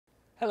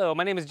Hello,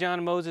 my name is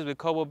John Moses with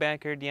Coldwell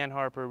Banker, Deanne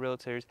Harper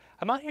Realtors.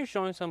 I'm out here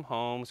showing some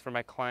homes for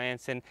my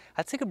clients, and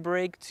I took a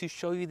break to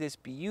show you this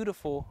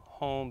beautiful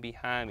home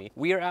behind me.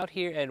 We are out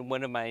here at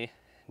one of my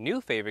new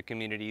favorite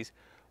communities,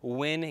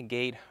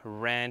 Windgate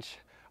Ranch,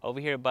 over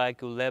here by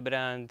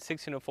Culebran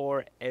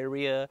 1604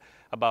 area,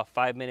 about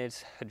 5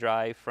 minutes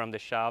drive from the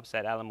shops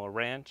at Alamo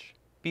Ranch.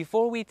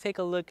 Before we take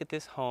a look at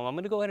this home, I'm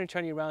going to go ahead and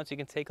turn you around so you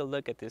can take a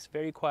look at this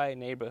very quiet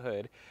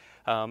neighborhood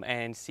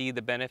and see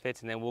the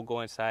benefits, and then we'll go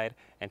inside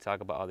and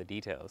talk about all the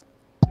details.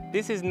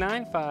 This is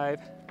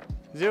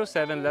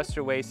 9507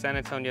 Lester Way, San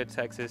Antonio,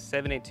 Texas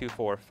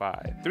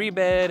 78245.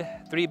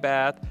 3-bed,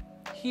 3-bath,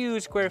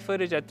 huge square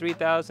footage at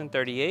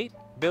 3,038,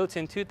 built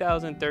in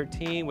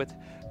 2013 with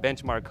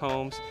benchmark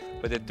homes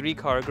with a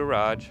 3-car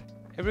garage.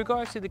 In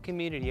regards to the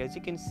community, as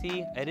you can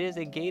see, it is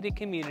a gated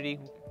community,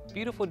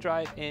 beautiful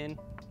drive-in,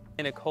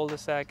 in a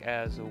cul-de-sac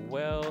as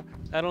well.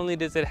 Not only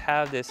does it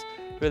have this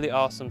really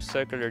awesome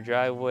circular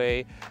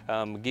driveway,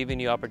 giving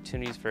you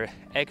opportunities for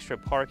extra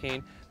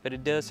parking, but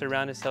it does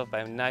surround itself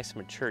by nice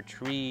mature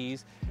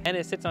trees, and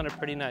it sits on a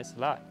pretty nice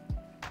lot.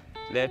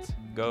 Let's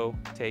go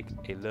take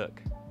a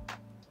look.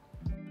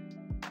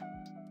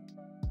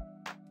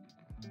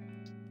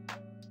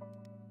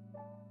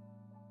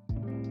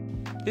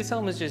 This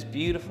home is just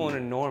beautiful and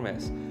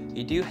enormous.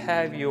 You do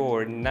have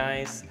your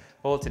nice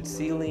vaulted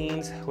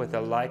ceilings with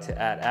a light to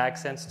add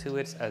accents to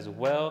it as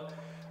well.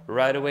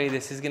 Right away,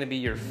 this is gonna be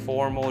your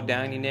formal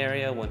dining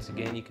area. Once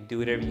again, you can do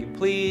whatever you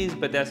please,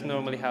 but that's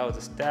normally how it's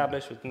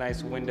established, with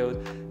nice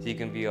windows so you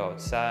can view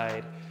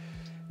outside.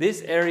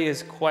 This area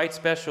is quite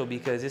special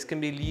because this can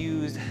be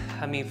used,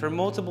 for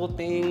multiple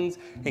things,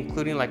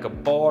 including like a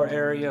bar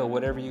area or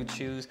whatever you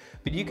choose.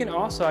 But you can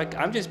also,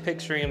 I'm just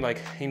picturing like,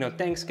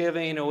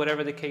 Thanksgiving or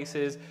whatever the case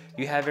is.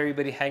 You have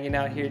everybody hanging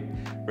out here,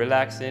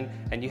 relaxing,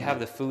 and you have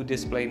the food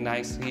displayed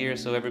nice here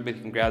so everybody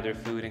can grab their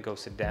food and go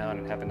sit down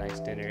and have a nice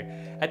dinner.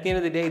 At the end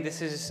of the day,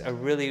 this is a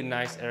really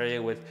nice area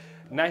with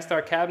nice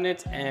dark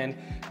cabinets and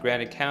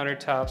granite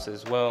countertops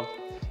as well.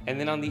 And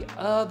then on the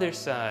other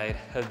side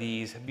of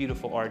these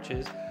beautiful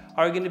arches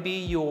are going to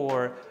be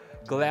your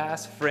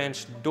glass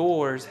French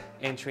doors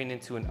entering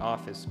into an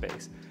office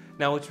space.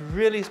 Now, what's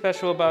really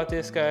special about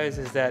this, guys,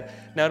 is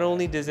that not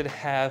only does it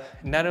have,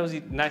 not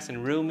only nice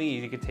and roomy,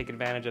 you can take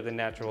advantage of the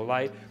natural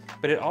light,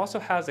 but it also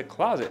has a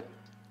closet.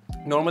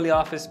 Normally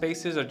office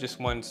spaces are just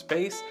one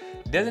space.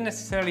 It doesn't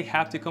necessarily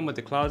have to come with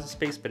the closet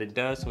space, but it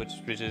does, which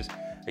is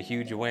a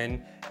huge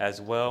win as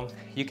well.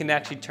 You can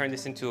actually turn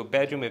this into a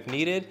bedroom if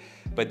needed,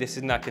 but this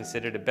is not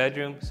considered a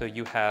bedroom, so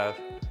you have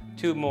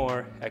 2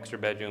 more extra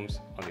bedrooms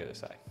on the other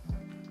side.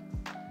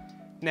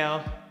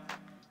 Now,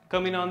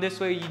 coming on this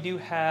way, you do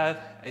have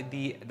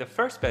the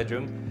first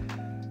bedroom,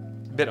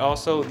 but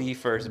also the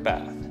first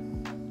bath.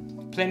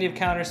 Plenty of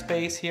counter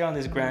space here on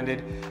this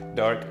granite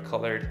dark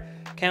colored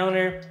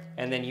counter,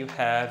 and then you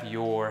have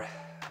your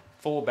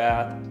full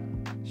bath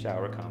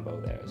shower combo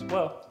there as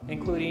well,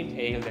 including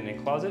a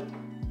linen closet.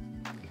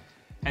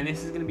 And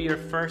this is gonna be your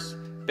first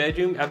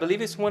bedroom. I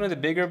believe it's one of the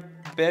bigger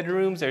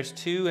bedrooms. There's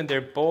 2, and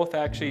they're both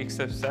actually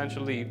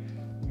substantially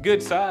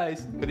good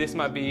size, but this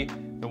might be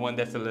the one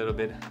that's a little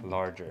bit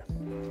larger.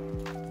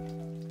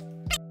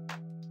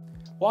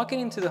 Walking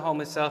into the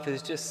home itself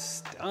is just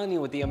stunning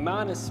with the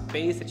amount of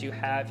space that you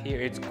have here.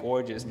 It's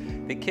gorgeous.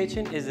 The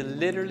kitchen is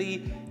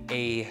literally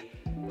a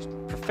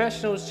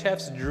professional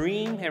chef's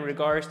dream in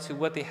regards to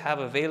what they have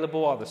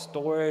available, all the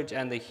storage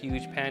and the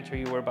huge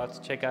pantry we're about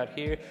to check out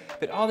here,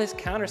 but all this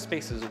counter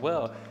space as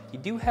well. You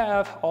do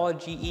have all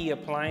GE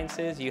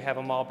appliances. You have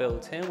them all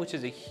built in, which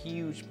is a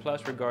huge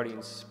plus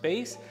regarding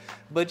space.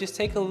 But just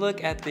take a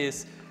look at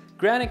this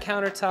granite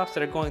countertops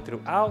that are going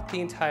throughout the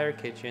entire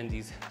kitchen.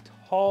 These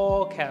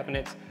tall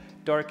cabinets,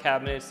 dark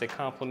cabinets that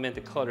complement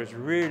the colors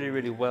really,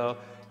 really well.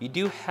 You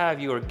do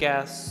have your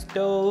gas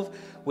stove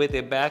with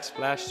a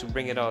backsplash to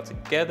bring it all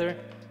together.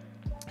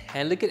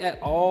 And look at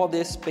all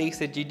this space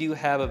that you do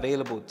have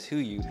available to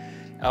you.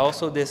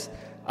 Also, this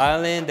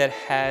island that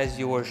has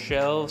your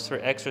shelves for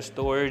extra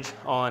storage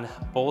on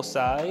both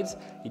sides.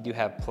 You do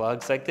have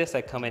plugs like this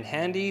that come in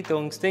handy.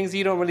 Those things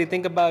you don't really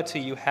think about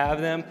till you have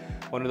them.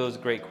 One of those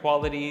great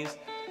qualities.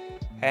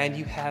 And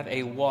you have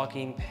a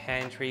walk-in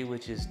pantry,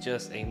 which is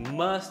just a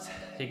must.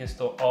 You can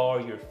store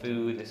all your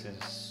food. This is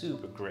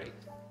super great.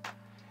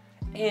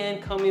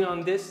 And coming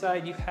on this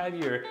side, you have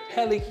your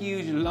hella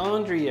huge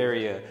laundry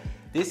area.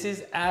 This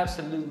is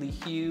absolutely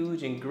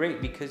huge and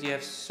great because you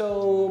have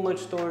so much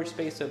storage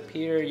space up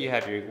here. You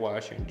have your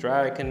washer and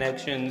dryer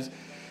connections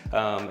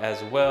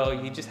as well.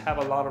 You just have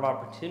a lot of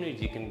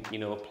opportunities. You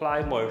can,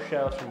 apply more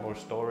shelves for more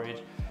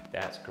storage.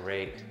 That's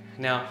great.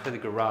 Now for the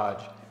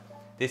garage.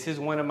 This is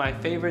one of my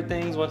favorite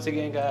things. Once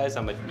again, guys,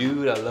 I'm a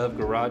dude. I love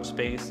garage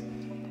space.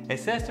 It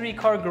says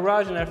 3-car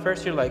garage, and at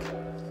first you're like,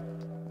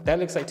 that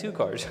looks like 2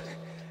 cars.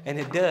 And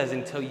it does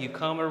until you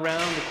come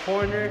around the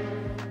corner.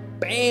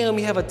 Bam,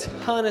 you have a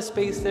ton of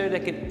space there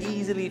that can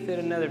easily fit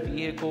another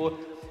vehicle.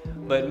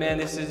 But man,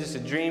 this is just a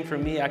dream for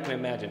me. I can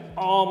imagine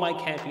all my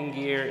camping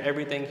gear,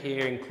 everything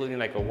here, including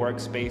like a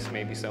workspace,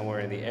 maybe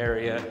somewhere in the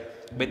area.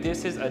 But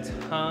this is a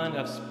ton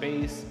of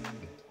space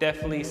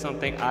Definitely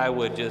something I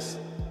would just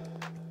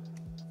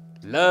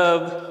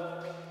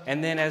love.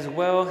 And then as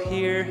well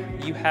here,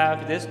 you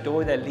have this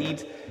door that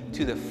leads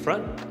to the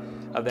front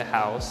of the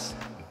house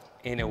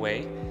in a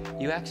way.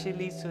 You actually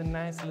leads to a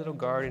nice little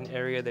garden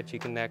area that you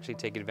can actually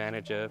take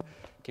advantage of.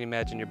 You can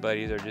imagine your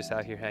buddies are just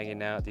out here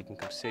hanging out. You can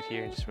come sit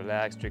here and just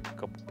relax, drink a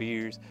couple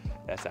beers.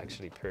 That's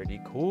actually pretty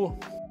cool.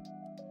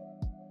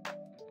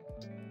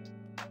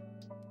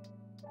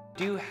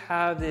 Do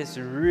have this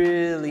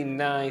really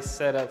nice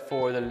setup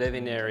for the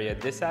living area.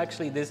 These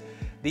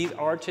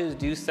arches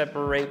do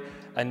separate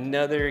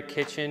another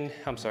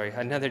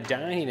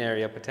dining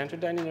area, potential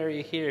dining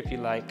area here if you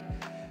like,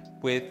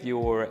 with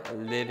your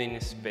living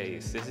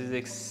space. This is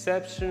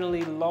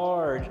exceptionally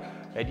large,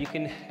 and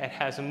it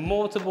has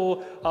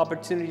multiple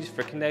opportunities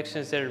for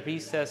connections that are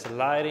recessed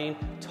lighting,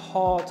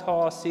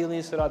 tall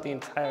ceilings throughout the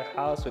entire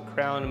house with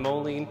crown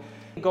molding,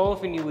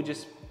 engulfing you with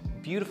just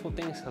beautiful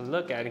things to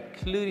look at,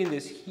 including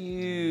this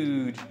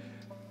huge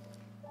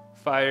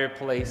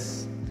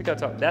fireplace. Look how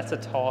tall, that's a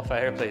tall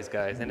fireplace,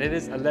 guys, and it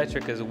is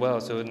electric as well,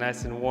 so it's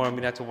nice and warm.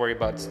 You don't have to worry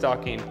about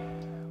stocking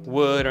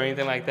wood or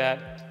anything like that,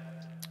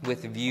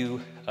 with view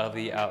of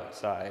the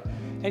outside.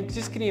 And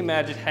just can you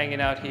imagine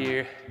hanging out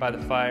here by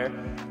the fire?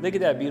 Look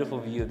at that beautiful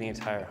view of the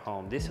entire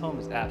home. This home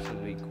is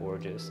absolutely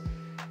gorgeous.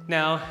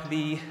 Now,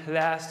 the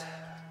last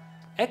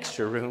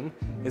extra room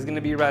is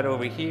gonna be right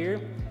over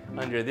here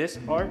under this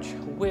arch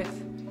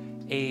with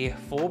a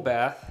full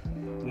bath,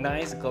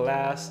 nice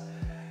glass,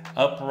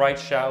 upright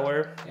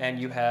shower, and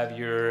you have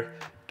your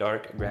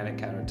dark granite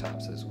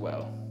countertops as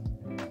well.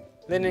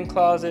 Linen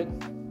closet,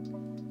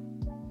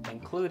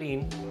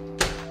 including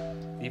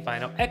the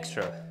final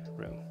extra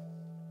room.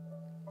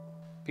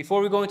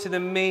 Before we go into the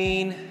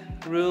main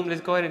room,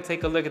 let's go ahead and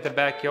take a look at the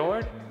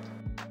backyard.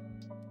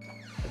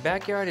 The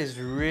backyard is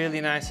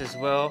really nice as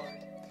well.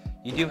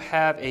 You do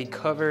have a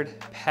covered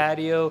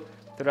patio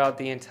throughout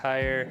the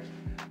entire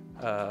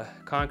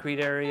concrete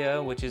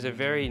area, which is a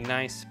very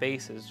nice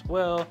space as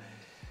well.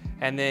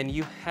 And then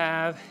you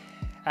have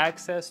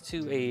access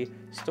to a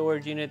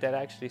storage unit that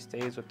actually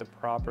stays with the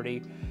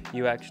property.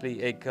 You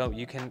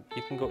can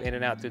go in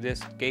and out through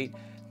this gate.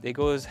 The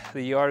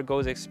yard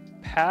goes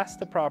past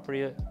the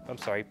property,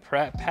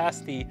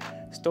 past the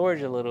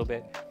storage a little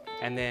bit,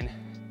 and then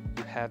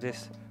you have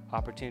this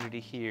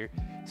opportunity here.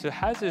 So it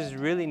has this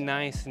really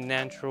nice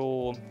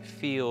natural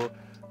feel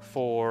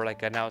for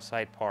like an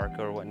outside park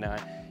or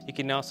whatnot. You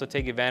can also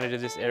take advantage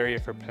of this area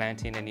for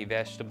planting any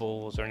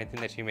vegetables or anything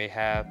that you may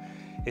have.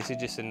 This is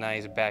just a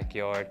nice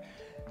backyard.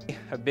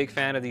 A big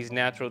fan of these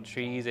natural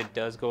trees. It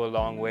does go a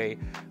long way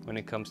when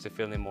it comes to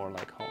feeling more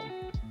like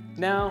home.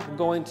 Now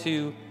going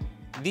to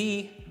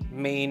the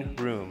main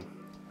room.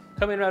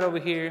 Coming right over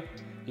here,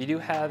 you do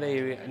have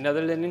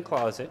another linen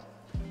closet,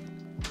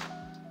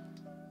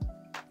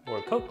 or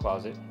a coat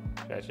closet,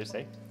 I should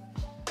say.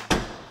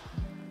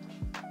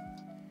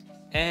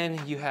 And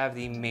you have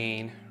the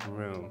main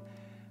room.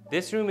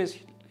 This room is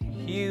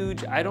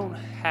huge. I don't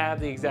have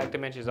the exact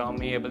dimensions on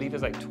me. I believe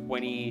it's like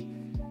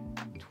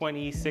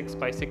 26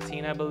 by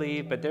 16, I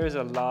believe, but there's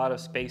a lot of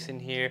space in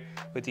here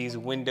with these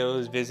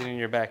windows visiting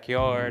your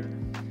backyard.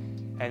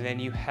 And then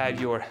you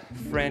have your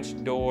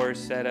French door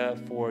set up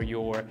for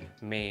your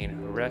main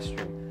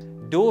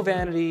restroom. Dual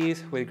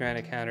vanities with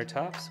granite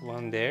countertops,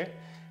 one there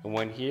and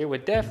one here,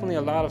 with definitely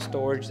a lot of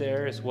storage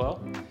there as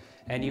well.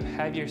 And you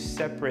have your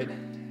separate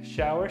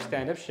shower,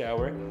 stand-up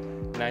shower,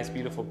 nice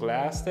beautiful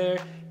glass there,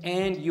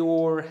 and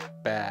your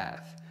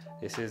bath.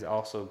 This is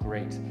also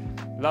great.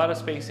 A lot of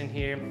space in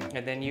here,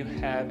 and then you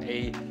have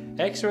a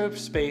extra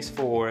space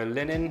for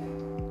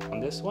linen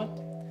on this one.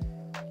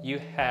 You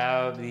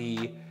have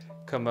the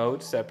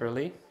commode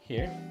separately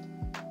here,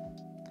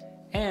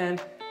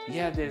 and you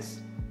have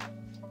this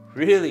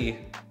really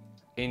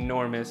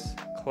enormous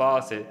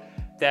closet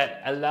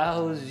that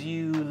allows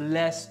you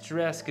less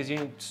stress because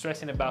you're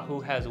stressing about who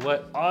has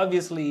what.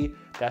 Obviously,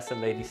 that's the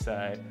lady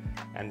side,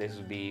 and this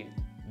would be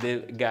the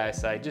guy's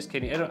side. Just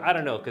kidding. I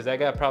don't know, because I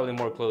got probably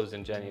more clothes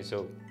than Jenny,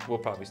 so we'll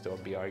probably still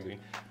be arguing.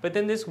 But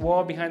then this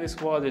wall, behind this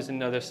wall, there's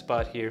another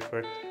spot here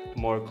for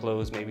more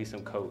clothes, maybe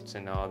some coats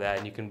and all that,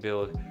 and you can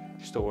build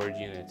storage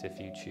units if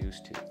you choose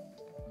to.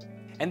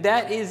 And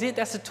that is it.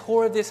 That's a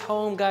tour of this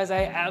home, guys.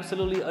 I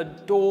absolutely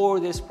adore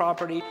this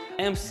property.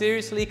 I am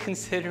seriously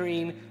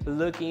considering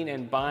looking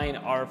and buying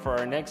for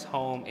our next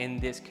home in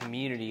this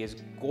community. It's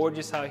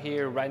gorgeous out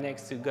here, right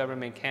next to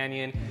Government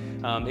Canyon.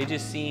 It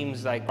just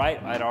seems like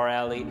right at our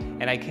alley.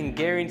 And I can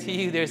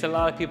guarantee you there's a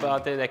lot of people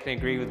out there that can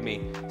agree with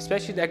me,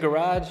 especially that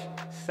garage.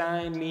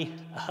 Sign me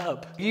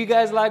up. If you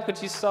guys like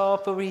what you saw,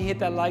 feel free to hit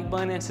that like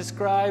button and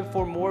subscribe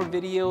for more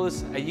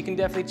videos. You can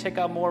definitely check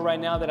out more right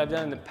now that I've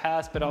done in the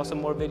past, but also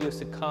more videos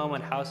to come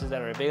on houses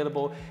that are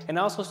available, and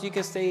also so you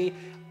can stay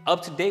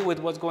up to date with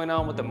what's going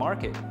on with the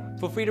market.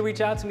 Feel free to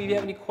reach out to me if you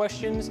have any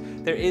questions.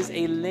 There is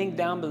a link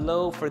down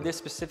below for this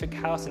specific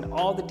house and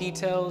all the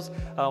details.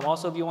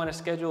 Also, if you want to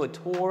schedule a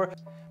tour.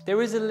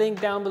 There is a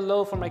link down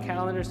below for my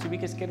calendar so we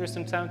can schedule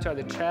some time to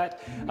either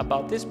chat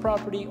about this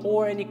property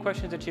or any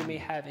questions that you may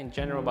have in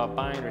general about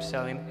buying or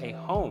selling a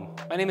home.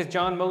 My name is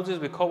John Moses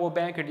with Coldwell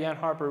Banker Dion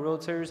Harper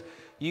Realtors.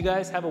 You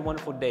guys have a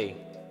wonderful day.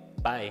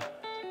 Bye.